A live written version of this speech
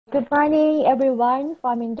Good morning, everyone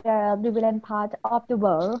from in the Brazilian part of the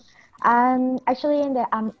world. And actually,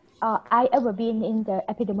 I ever been in the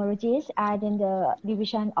epidemiology and in the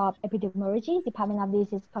division of epidemiology, Department of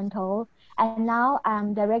Disease Control. And now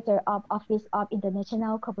I'm director of Office of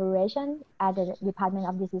International Cooperation at the Department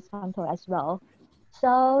of Disease Control as well.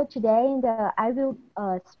 So today, I will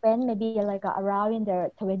spend maybe like around in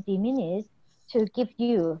the 20 minutes to give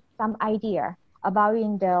you some idea about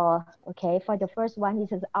in the okay for the first one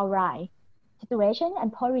this is outline situation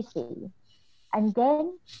and policy, and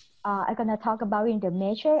then I'm gonna talk about in the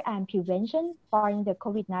measure and prevention for in the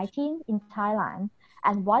COVID-19 in Thailand,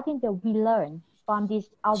 and what in the we learn from this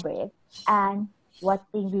outbreak, and what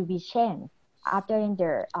thing will be changed after in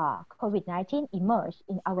the COVID-19 emerged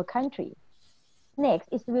in our country. Next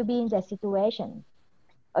is will be in the situation.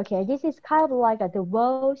 Okay, this is kind of like the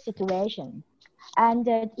world situation. And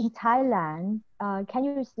in Thailand,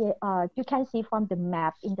 you can see from the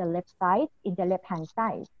map in the left side, in the left hand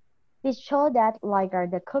side. This show that like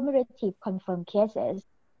the cumulative confirmed cases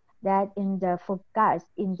that in the focus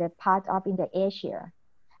in the part of in the Asia.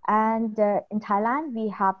 And in Thailand, we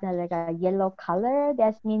have like a yellow color.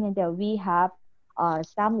 That means that we have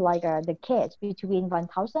some like the case between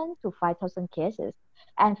 1,000 to 5,000 cases.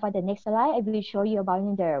 And for the next slide, I will show you about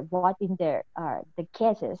in the what in the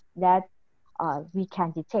cases that we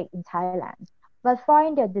can detect in Thailand. But for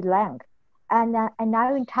in the length, and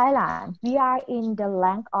now in Thailand, we are in the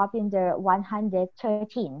length of in the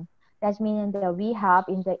 113. That means that we have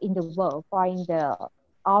in the world for in the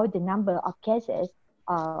all the number of cases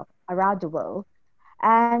around the world.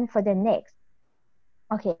 And for the next,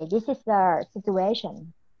 okay, this is the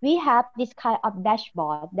situation. We have this kind of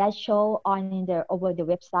dashboard that show on in the over the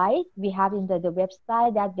website. We have in the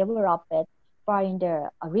website that developed it for in the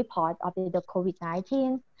report of the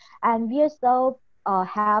COVID-19, and we also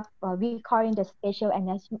have recording the special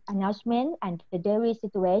announcement and the daily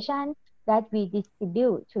situation that we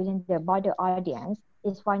distribute to the border audience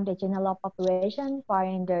is for the general population, for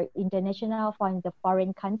in the international, for in the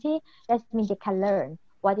foreign country. That means they can learn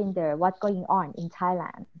what's going on in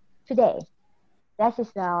Thailand today. That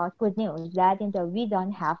is good news that we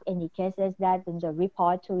don't have any cases that in the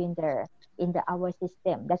report to in the our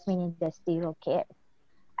system. That's meaning the zero case.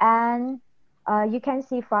 And you can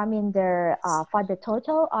see from in the for the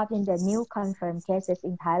total of in the new confirmed cases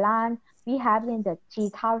in Thailand, we have in the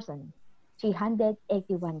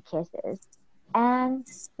 3,381 cases and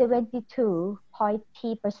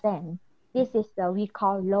 72.3%. This is the we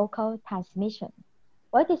call local transmission.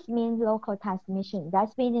 What does mean local transmission?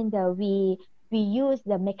 That's meaning that we use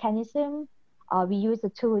the mechanism, we use the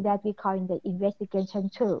tool that we call in the investigation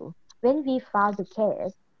tool. When we found the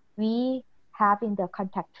case, we have in the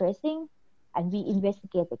contact tracing and we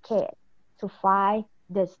investigate the case to find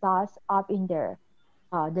the source of in the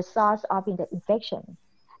infection.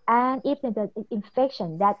 And if the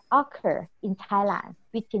infection that occur in Thailand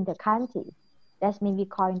within the country, that's mean we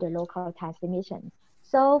call in the local transmission.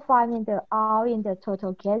 So far in the all in the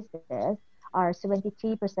total cases are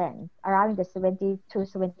 73%, around the 70 to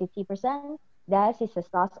 73%. That is the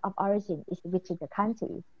source of origin is within the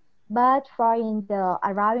country. But for in the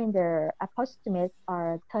around in the approximate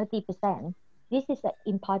are 30%. This is an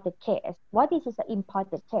imported case. What is an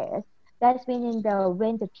imported case? That's meaning the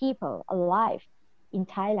when the people alive in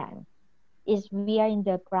Thailand is via in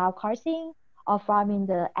the ground crossing or from in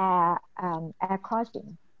the air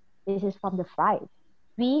crossing. This is from the flight.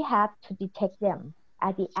 We have to detect them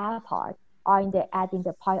at the airport or in the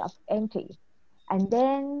point of entry, and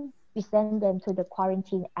then we send them to the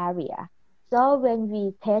quarantine area. So when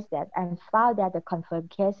we tested and found that the confirmed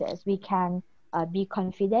cases, we can be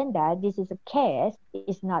confident that this is a case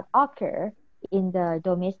is not occur in the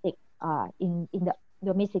domestic in the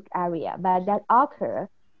domestic area, but that occur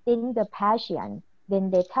in the patient then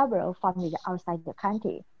they travel from the outside the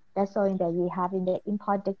country. That's why that we have in the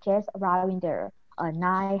imported case around in the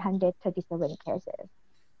 937 cases.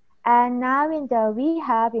 And now in the we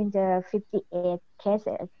have in the 58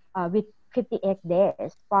 cases with 58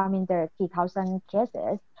 days from in the 3,000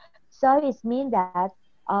 cases. So it means that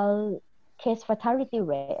case fatality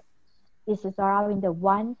rate this is around in the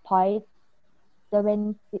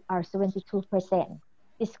 1.7 or 72%.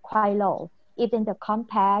 It's quite low, even the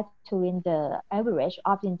compared to in the average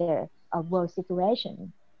of in the world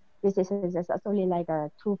situation. This is only like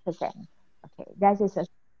a 2%. Okay, that is a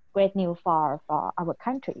great news for our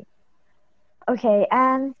country. Okay,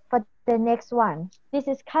 and for the next one, this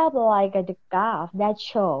is kind of like the graph that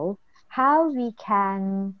show how we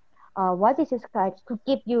can, what this is like to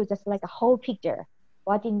give you just like a whole picture,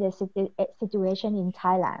 what in the situation in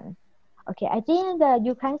Thailand. Okay, I think that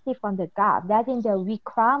you can see from the graph that in the we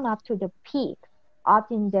climb up to the peak of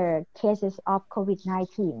in the cases of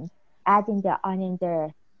COVID-19 at in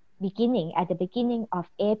the beginning at the beginning of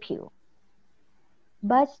April.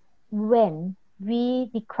 But when we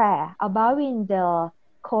declare about in the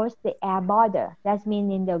cross the air border, that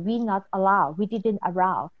means in the we didn't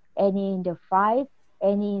allow any in the flight,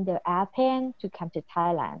 any in the airplane to come to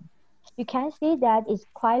Thailand. You can see that it's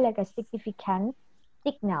quite like a significant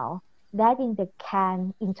signal that in the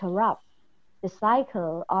can interrupt the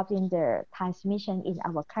cycle of in the transmission in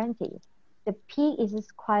our country. The peak is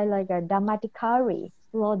quite like a dramatically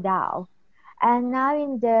slow down, and now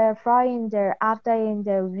in the for in the after in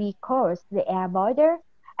the we cross the air border,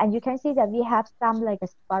 and you can see that we have some like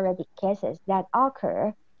sporadic cases that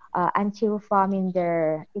occur until from in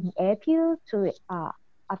April to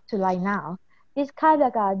up to like now. This kind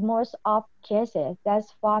of most of cases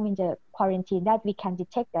that's from in the quarantine that we can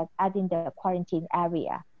detect that at in the quarantine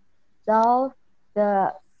area. So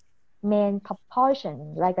the main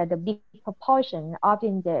proportion, like the big proportion of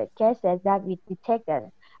in the cases that we detected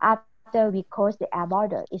after we cross the air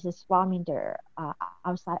border is from in the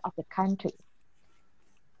outside of the country.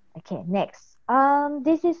 Okay, next.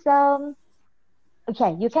 This is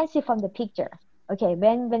okay. You can see from the picture. Okay,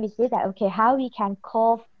 when we see that, okay, how we can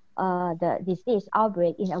cope the disease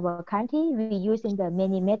outbreak in our country, we using the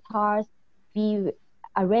many methods. We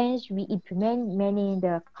we implement many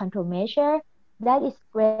the control measure. That is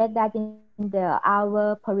great. That in the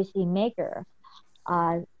our policy maker,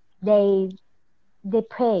 uh, they they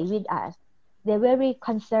pray with us. They're very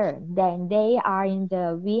concerned. Then they are in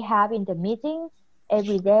the we have in the meeting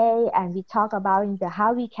every day, and we talk about in the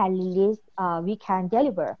how we can release, we can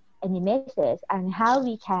deliver any message, and how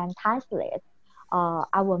we can translate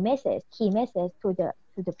our message, key message to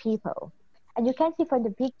the people. And you can see from the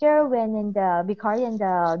picture when in the because in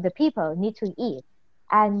the people need to eat,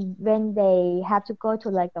 and when they have to go to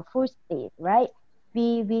like a food state, right?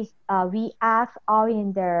 We ask all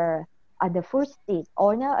in the food state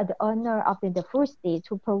owner, the owner of the food state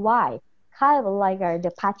to provide kind of like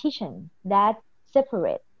the partition that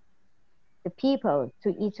separate the people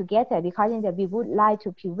to eat together, because in the, we would like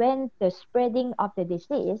to prevent the spreading of the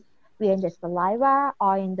disease within the saliva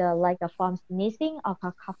or in the like a from sneezing or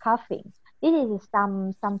coughing. This is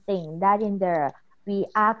something that in the we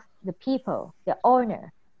ask the people, the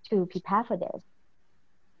owner, to prepare for this.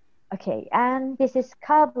 Okay, and this is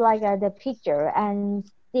kind of like the picture and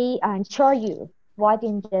see and show you what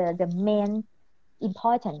in the main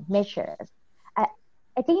important measures. I,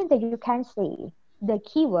 I think that you can see the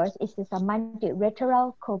keywords is a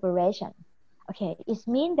multilateral cooperation. Okay, it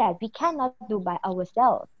means that we cannot do by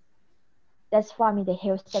ourselves. That's from in the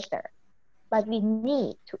health sector, but we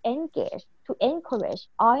need to engage, to encourage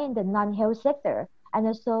all in the non-health sector and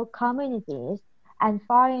also communities and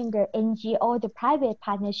foreign the NGO, the private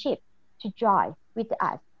partnership to join with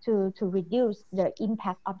us to reduce the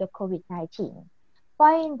impact of the COVID-19.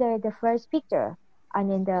 Find the first picture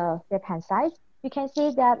and in the left-hand side, you can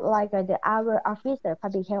see that like the our officer,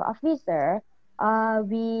 public health officer,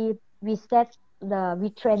 we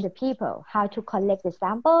train the people how to collect the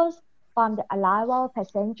samples from the arrival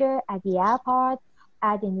passenger at the airport,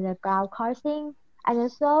 at in the ground crossing, and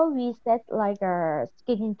also we set like a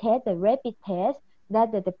screening test, the rapid test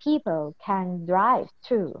that the people can drive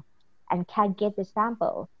through and can get the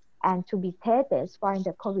sample and to be tested for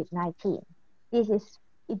the COVID-19. This is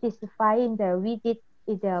it is fine. The we did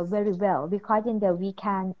it very well because in the we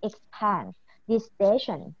can expand this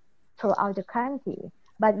station throughout the country,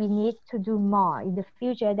 but we need to do more in the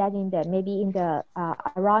future. That in the maybe in the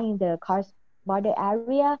around in the cross border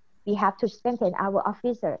area, we have to strengthen our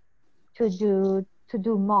officer to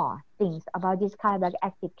do more things about this kind of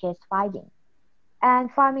active case finding.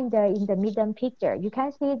 And from in the middle picture, you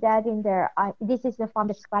can see that in the this is from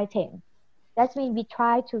the sky team. That means we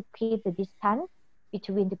try to keep the distance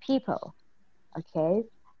between the people. Okay,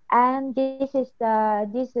 and this is a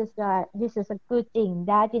good thing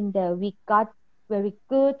that in the we got very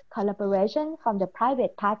good collaboration from the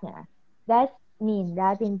private partner. That means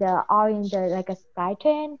that in the or in the like a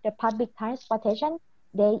SkyTrain, the public transportation,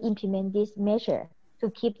 they implement this measure to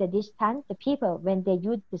keep the distance the people when they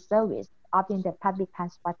use the service of in the public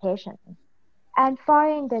transportation. And for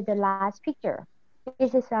in the last picture,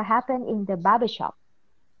 this is happened in the barbershop.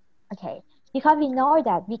 Okay, because we know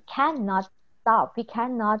that we cannot stop, we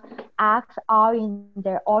cannot ask all in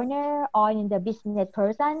the owner or in the business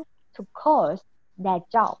person to close their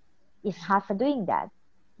job. It's hard for doing that,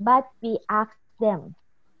 but we ask them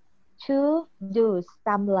to do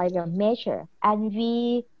some like a measure, and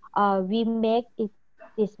we make it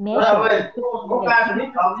this measure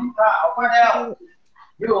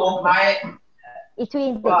to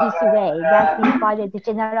in the easy way. That means for the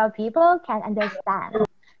general people can understand.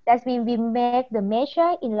 That means we make the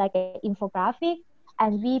measure in like an infographic,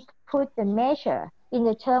 and we put the measure in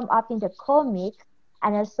the term of in the comic,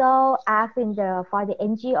 and also ask in the for the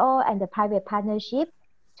NGO and the private partnership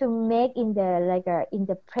to make in the like in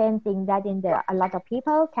the printing that in the a lot of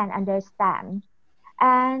people can understand.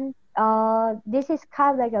 And this is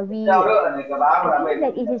kind of like a I think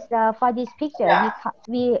that it is for this picture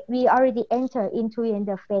we already enter into in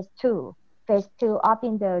the phase two of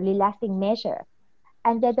in the relaxing measure,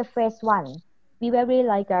 and then the phase one we very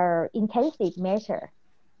like a intensive measure.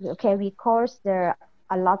 Okay, we course there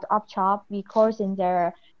a lot of shop, we course in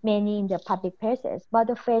there many in the public places. But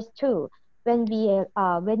the phase two, when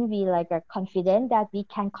we like are confident that we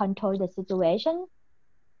can control the situation,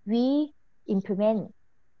 we implement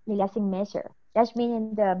relaxing measure. That means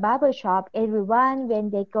in the barber shop, everyone when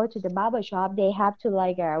they go to the barber shop, they have to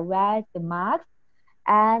like wear the mask,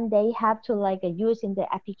 and they have to like use in the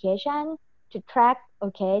application to track,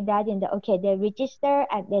 okay, that in the okay they register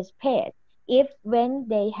and they pay. If when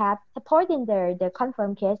they have support in the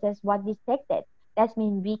confirmed cases what detected, that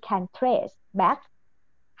means we can trace back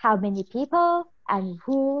how many people and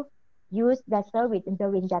who use that service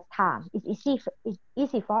during that time. It's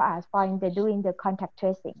easy for us for in the doing the contact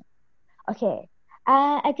tracing. Okay,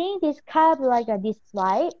 I think this kind of like this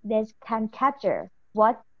slide this can capture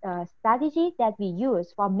what strategy that we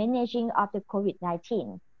use for managing of the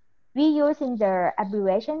COVID-19. We use in the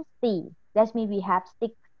abbreviation C. That means we have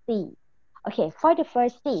 6C. Okay, for the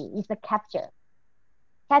first C is the capture.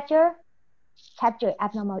 Capture, capture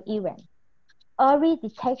abnormal event. Early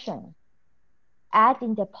detection, add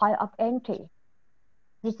in the point of entry.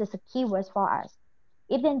 This is a keyword for us.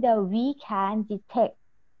 Even though we can detect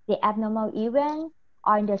the abnormal event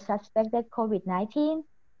or the suspected COVID-19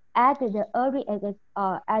 at the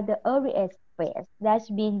earliest phase. That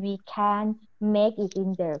means we can make it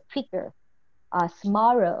in the quicker,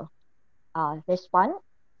 smaller response,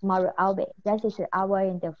 smaller outbreak. That is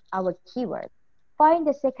our keyword. For in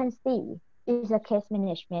the second C is a case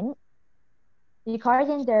management. Because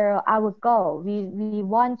in our goal, we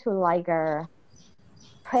want to like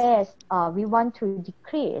we want to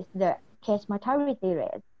decrease the case mortality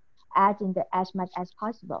rate as much as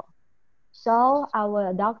possible. So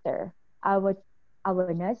our doctor, our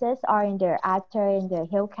our nurses are in the after in the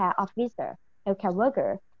healthcare officer, healthcare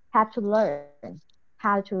worker have to learn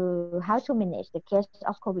how to manage the case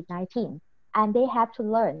of COVID-19, and they have to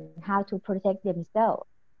learn how to protect themselves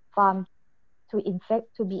from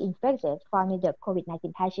to be infected from the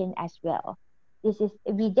COVID-19 patient as well. This is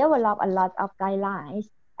we develop a lot of guidelines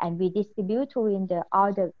and we distribute to in the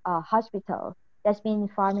all the hospital. That's been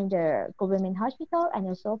from in the government hospital and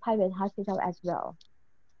also private hospital as well.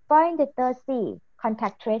 For in the third C,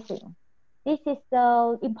 contact tracing. This is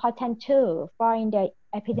so important too for in the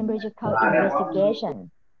epidemiological investigation.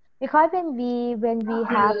 Because when we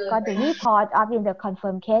have got the report of in the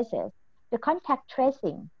confirmed cases, the contact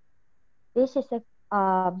tracing this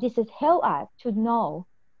is help us to know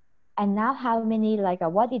and now how many like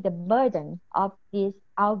what is the burden of this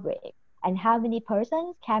outbreak and how many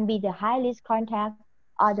persons can be the high risk contact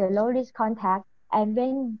or the low risk contact, and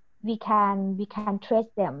when we can trace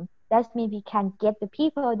them, that means we can get the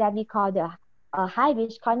people that we call the high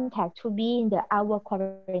risk contact to be in the our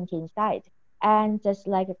quarantine site and just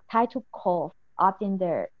like try to cope up in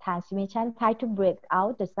the transmission, try to break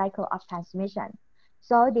out the cycle of transmission.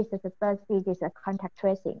 So this is the third stage is a contact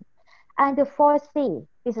tracing. And the fourth C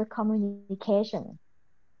is a communication.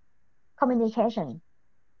 Communication.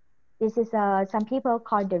 This is some people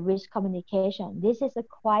call the rich communication. This is a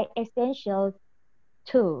quite essential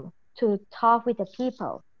tool to talk with the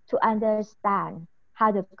people to understand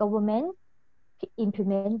how the government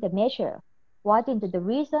implement the measure. What is the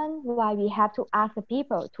reason why we have to ask the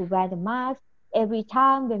people to wear the mask every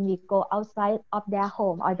time when we go outside of their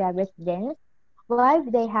home or their residence? Why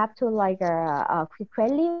they have to like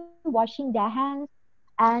frequently washing their hands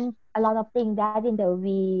and a lot of things that in the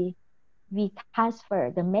we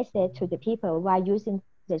transfer the message to the people while using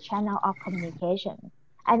the channel of communication.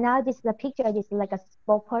 And now this is a picture, this is like a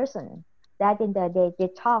spokesperson that in they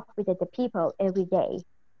talk with the people every day.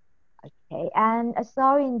 Okay, and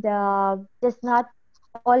so in the just not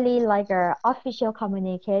only like a official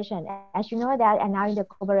communication, as you know that, and now in the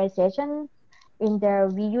globalization, in the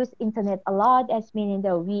we use internet a lot, as meaning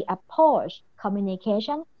that we approach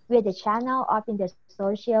communication with the channel of in the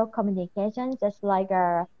social communication, just like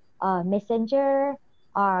a messenger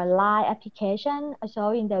or line application. So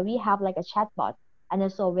in the we have like a chatbot and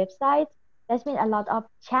also website That means a lot of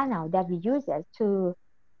channel that we use it to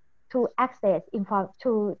access info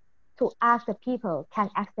to ask the people can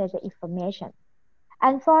access the information.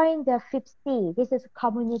 And for in the fifth C, this is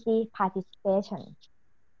community participation.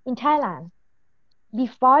 In Thailand,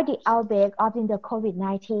 before the outbreak of the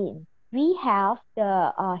COVID-19, we have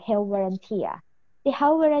the health volunteer. The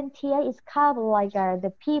health volunteer is kind of like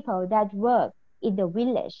the people that work in the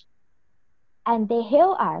village, and they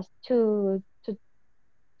help us to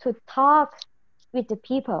talk with the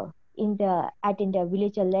people in the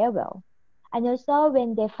village level. And also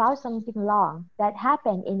when they found something wrong that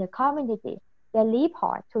happened in the community, they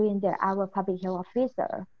report to our public health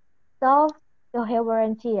officer. So the health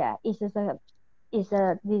volunteer is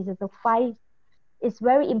a fight is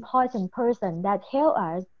very important person that help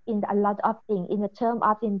us in a lot of things in the term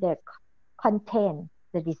of in the contain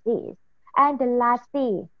the disease. And the last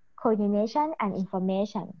thing, coordination and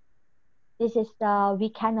information. This is we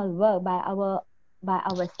cannot work by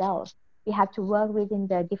ourselves. We have to work within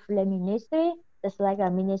the different ministry, just like a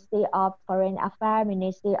Ministry of Foreign Affairs,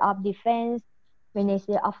 Ministry of Defense,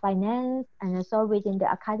 Ministry of Finance, and also within the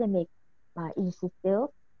academic institute.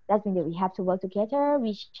 That means that we have to work together.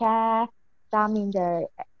 We share some in the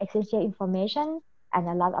essential information and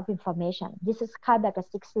a lot of information. This is kind of like a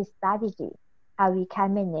success strategy how we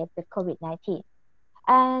can manage the COVID-19.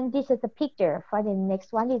 And this is a picture for the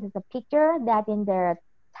next one. This is a picture that in the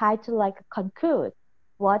title like conclude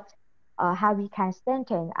what how we can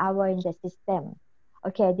strengthen our in the system.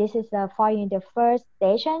 Okay, this is for in the first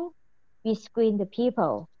station. We screen the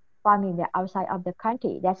people from in the outside of the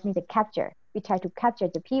country. That's means the capture. We try to capture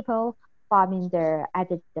the people from in the at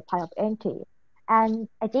the point of entry. And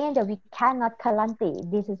I think that we cannot guarantee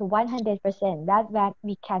this is 100% that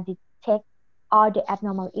we can detect all the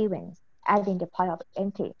abnormal events at in the point of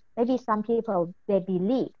entry. Maybe some people they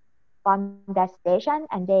believe from that station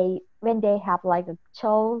and they when they have like a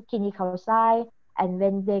show clinical sign and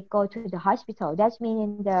when they go to the hospital, that's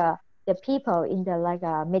meaning the people in the like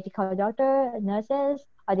medical doctor, nurses,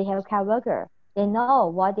 or the healthcare worker, they know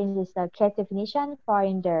what is the case definition for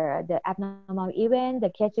in the abnormal event, the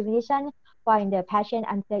case definition for in the patient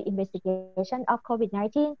under investigation of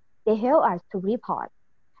COVID-19. They help us to report.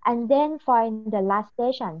 And then for in the last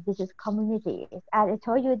station, this is communities. As I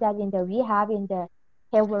told you that in the we have in the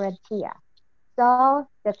health volunteer. So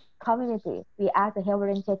the community, we ask the health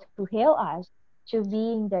volunteer to help us to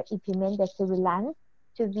be in the implement the surveillance,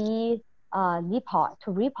 to be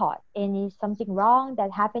report any something wrong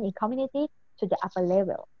that happened in community to the upper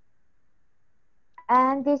level.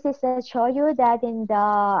 And this is to show you that in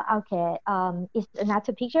the it's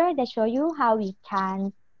another picture that show you how we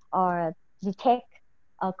can detect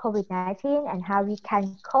COVID-19 and how we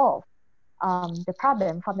can solve the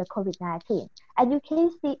problem from the COVID-19. And you can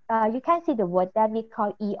see the word that we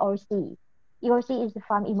call EOC. EOC is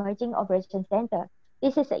from Emerging Operation Center.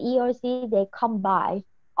 This is the EOC. They combine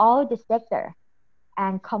all the sector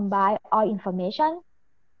and combine all information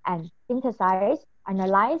and synthesize,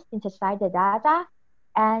 analyze, synthesize the data,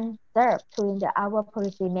 and serve to our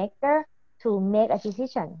policymaker to make a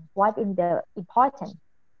decision. What is the important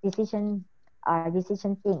decision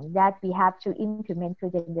thing that we have to implement to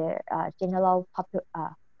the general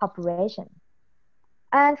population.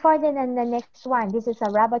 And for the next one, this is a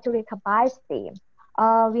laboratory capacity.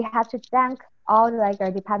 We have to thank all like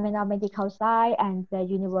the Department of Medical Science and the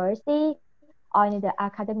university or the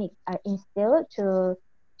academic institute to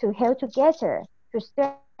help together to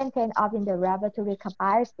strengthen up in the laboratory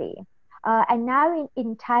capacity. And now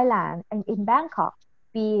in Thailand and in Bangkok,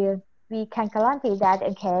 we can guarantee that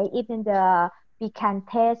okay, even we can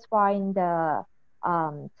test for in the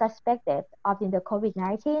suspected of in the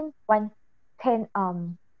COVID-19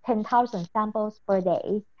 10,000 samples per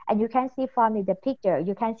day. And you can see from the picture,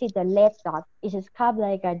 you can see the red dot. It is kind of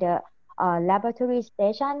like the laboratory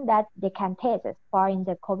station that they can test for in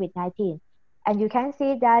the COVID-19. And you can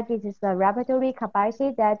see that this is the laboratory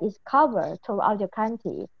capacity that is covered throughout the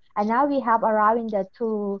country. And now we have around the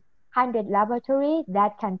 200 laboratories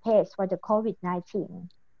that can test for the COVID-19.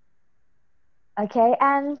 Okay,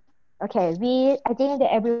 and okay, I think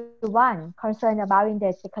that everyone concerned about in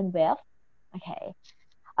the second wave. Okay,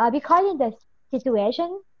 because in the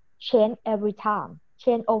situation change every time,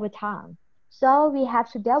 change over time. So we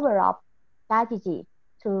have to develop strategy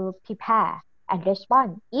to prepare and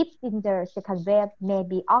respond if in the second wave may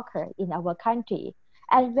be occur in our country.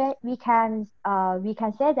 And we can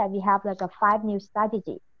say that we have like a 5 new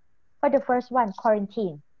strategy. For the first one,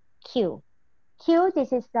 quarantine, Q.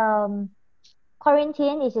 This is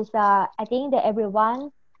quarantine. This is I think that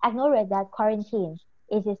everyone acknowledge that quarantine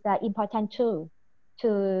is an important tool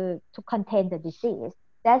to contain the disease.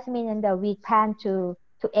 That means that we plan to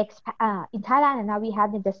expand in Thailand, and now we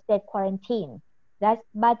have the state quarantine. That's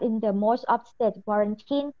but in the most of state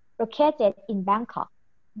quarantine located in Bangkok.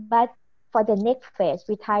 But for the next phase,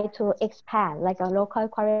 we try to expand like a local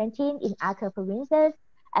quarantine in other provinces,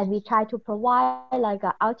 and we try to provide like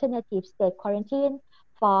an alternative state quarantine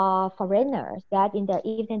for foreigners that in the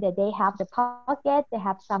evening that they have the pocket, they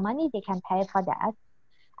have some money, they can pay for that.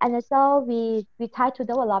 And also we try to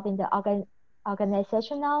develop in the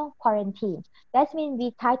organizational quarantine. That means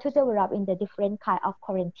we try to develop in the different kind of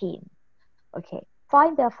quarantine. Okay.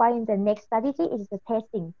 Find the next strategy is the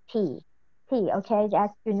testing T. Okay. As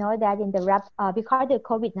you know that in the because the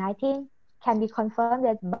COVID-19 can be confirmed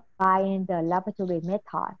that by the laboratory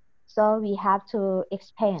method. So we have to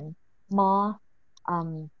expand more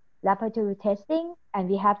um, laboratory testing, and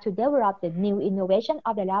we have to develop the new innovation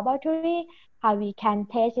of the laboratory, how we can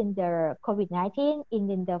test in the COVID-19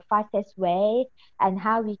 in the fastest way, and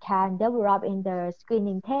how we can develop in the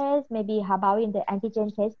screening test, maybe how about in the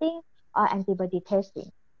antigen testing or antibody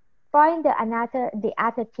testing. For the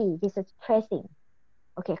other T, this is tracing.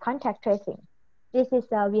 Okay, contact tracing. This is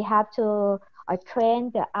we have to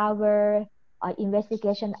train our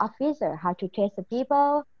investigation officer how to trace the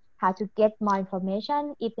people, how to get more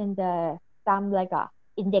information if in the some like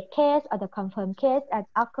in the case or the confirmed case that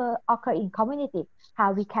occur in community,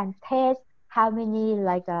 how we can test how many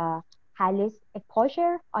like high risk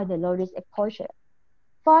exposure or the low risk exposure.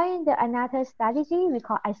 For the another strategy we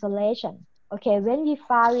call isolation. Okay, when we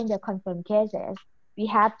find the confirmed cases, we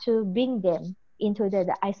have to bring them into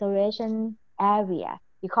the isolation area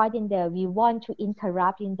because we want to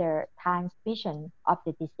interrupt in the transmission of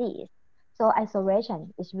the disease. So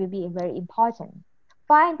isolation is will be very important.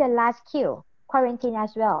 Find the last Q, quarantine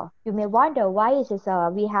as well. You may wonder why is this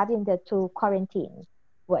we have in the two quarantines.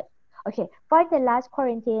 What? Okay, for the last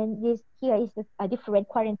quarantine, this here is a different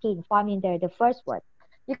quarantine from in the first one.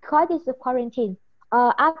 Because it's a quarantine,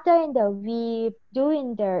 after in the we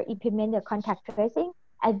doing the implement the contact tracing,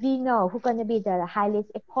 and we know who's gonna be the high risk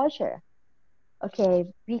exposure. Okay,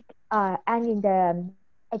 we and in the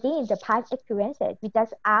I think in the past experiences, we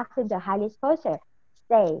just ask the high risk exposure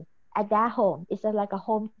stay at their home. It's like a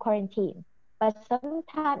home quarantine. But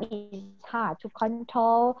sometimes it's hard to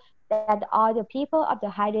control that all the people of the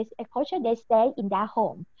high risk exposure they stay in their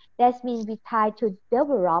home. That means we try to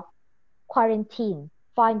develop quarantine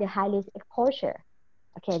for the high risk exposure.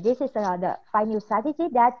 Okay, this is the final strategy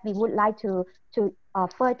that we would like to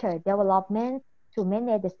further development to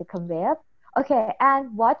manage the second wave. Okay,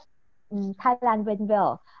 and what Thailand went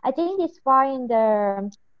well. I think this far in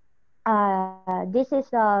the this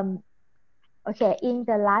is okay in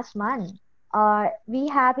the last month. We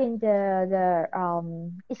have in the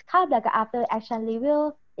it's kind of like after action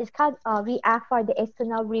review. It's kind we ask for the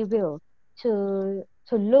external review to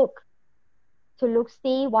look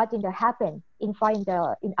see what in the happen in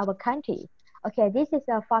our country. Okay, this is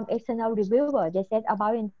from external reviewer. They said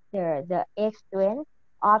about in the experience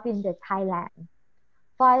of in the Thailand.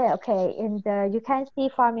 For okay, in the you can see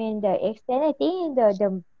from in the extent. I think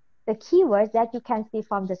the keywords that you can see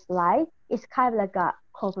from the slide is kind of like a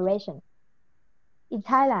cooperation. In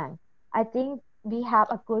Thailand, I think we have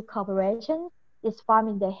a good cooperation. It's from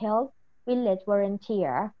in the health village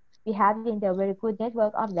volunteer. We have in the very good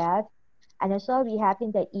network of that. And also we have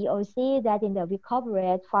in the EOC that in the we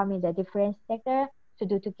cooperate from in the different sector to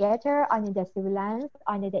do together on in the surveillance,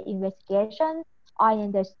 on in the investigation, on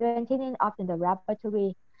in the strengthening of in the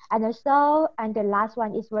laboratory. And also, and the last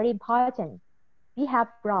one is very important. We have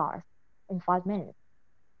broad enforcement.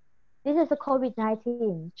 This is the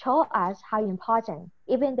COVID-19 show us how important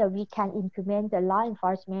even though we can implement the law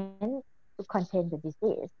enforcement to contain the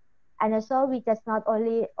disease. And also we just not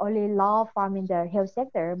only law from in the health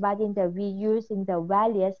sector, but in the we use in the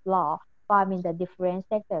various law from in the different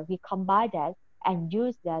sector. We combine that and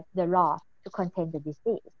use that the law to contain the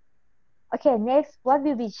disease. Okay, next, what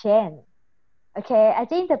will be changed? Okay, I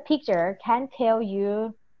think the picture can tell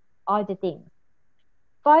you all the things.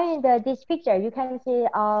 For in this picture, you can see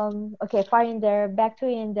okay, for in the back to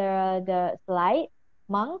in the slide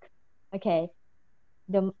monk. Okay,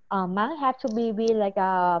 the monk have to be with like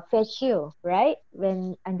a face shield, right?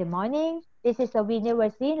 When in the morning, this is a we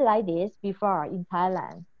never seen like this before in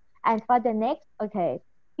Thailand. And for the next, okay,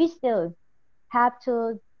 we still have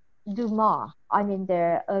to do more on in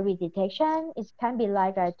the early detection. It can be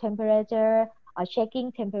like a temperature,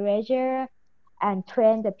 checking temperature, and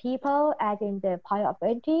train the people at in the point of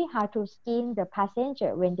entry how to scan the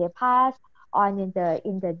passenger when they pass on in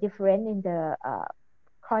the different in the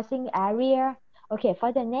crossing area. Okay,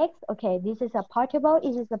 for the next, okay, this is a portable.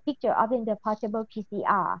 This is a picture of in the portable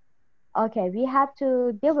PCR. Okay, we have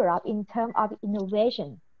to develop in terms of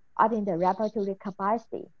innovation, of in the laboratory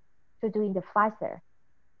capacity, to doing the faster,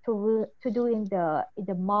 to doing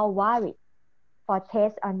the more varied for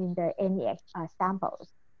test and in the any samples.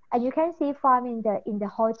 And you can see from in the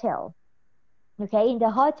hotel, okay, in the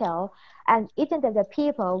hotel, and even the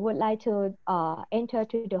people would like to enter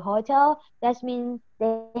to the hotel, that means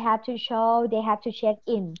they have to show, they have to check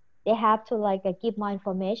in, they have to like give more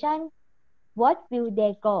information, what will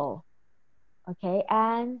they go, okay,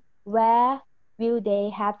 and where will they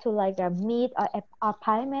have to like meet or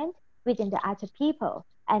appointment within the other people,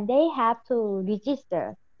 and they have to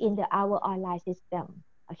register in the our online system.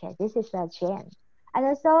 Okay, this is the change. And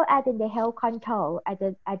also at the health control at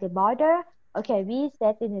the border, okay, we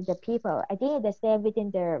set in the people, I think the same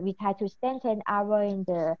within the, we try to strengthen our in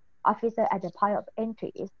the officer at the point of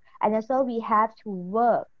entries. And also we have to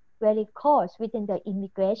work very close within the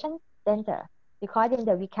immigration center, because in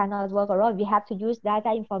the we cannot work alone. We have to use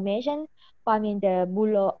data information from in the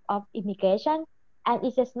Bureau of Immigration, and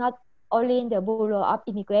it is not only in the Bureau of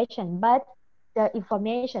Immigration, but the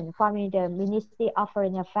information from in the Ministry of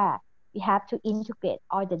Foreign Affairs. We have to integrate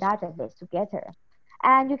all the database together,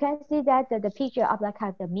 and you can see that the picture of like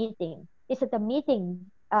kind of the meeting. It's the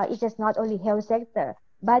meeting. It's just not only health sector,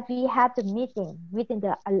 but we have the meeting within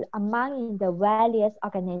the among in the various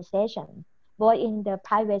organizations, both in the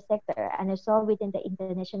private sector and also within the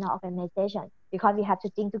international organization, because we have to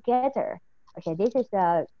think together. Okay, this is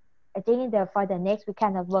the, I think the for the next we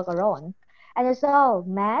cannot work alone. And also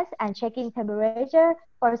mask and checking temperature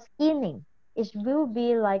for screening. It will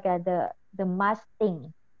be like the must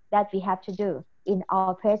thing that we have to do in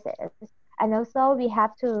our places. And also we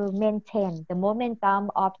have to maintain the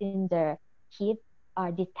momentum of in the keep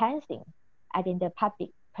distancing and in the public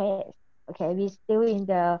place. Okay, we still in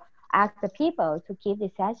the ask the people to keep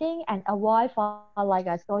distancing and avoid for like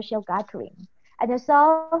a social gathering. And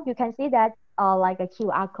also you can see that like a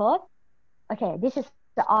QR code. Okay, this is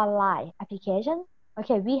the online application.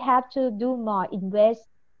 Okay, we have to do more invest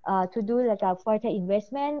to do like a further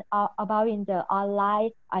investment about in the online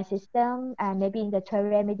system and maybe in the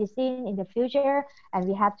telemedicine in the future. And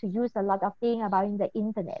we have to use a lot of things about in the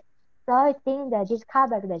internet. So I think that this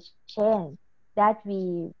kind of the change that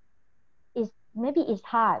we is maybe it's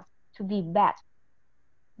hard to be back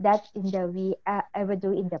that in the we ever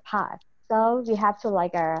do in the past. So we have to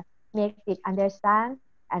like make it understand,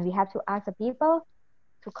 and we have to ask the people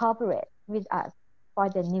to cooperate with us for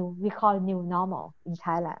the new, we call new normal in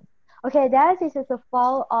Thailand. Okay, that is a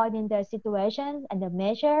fall on in the situation and the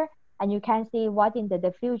measure, and you can see what in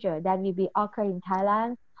the future that will be occur in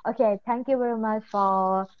Thailand. Okay, thank you very much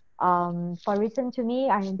for listen to me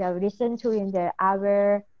and the listen to in the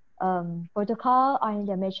our protocol on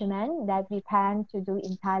the measurement that we plan to do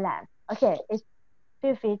in Thailand. Okay, it's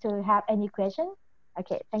feel free to have any question.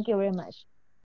 Okay, thank you very much.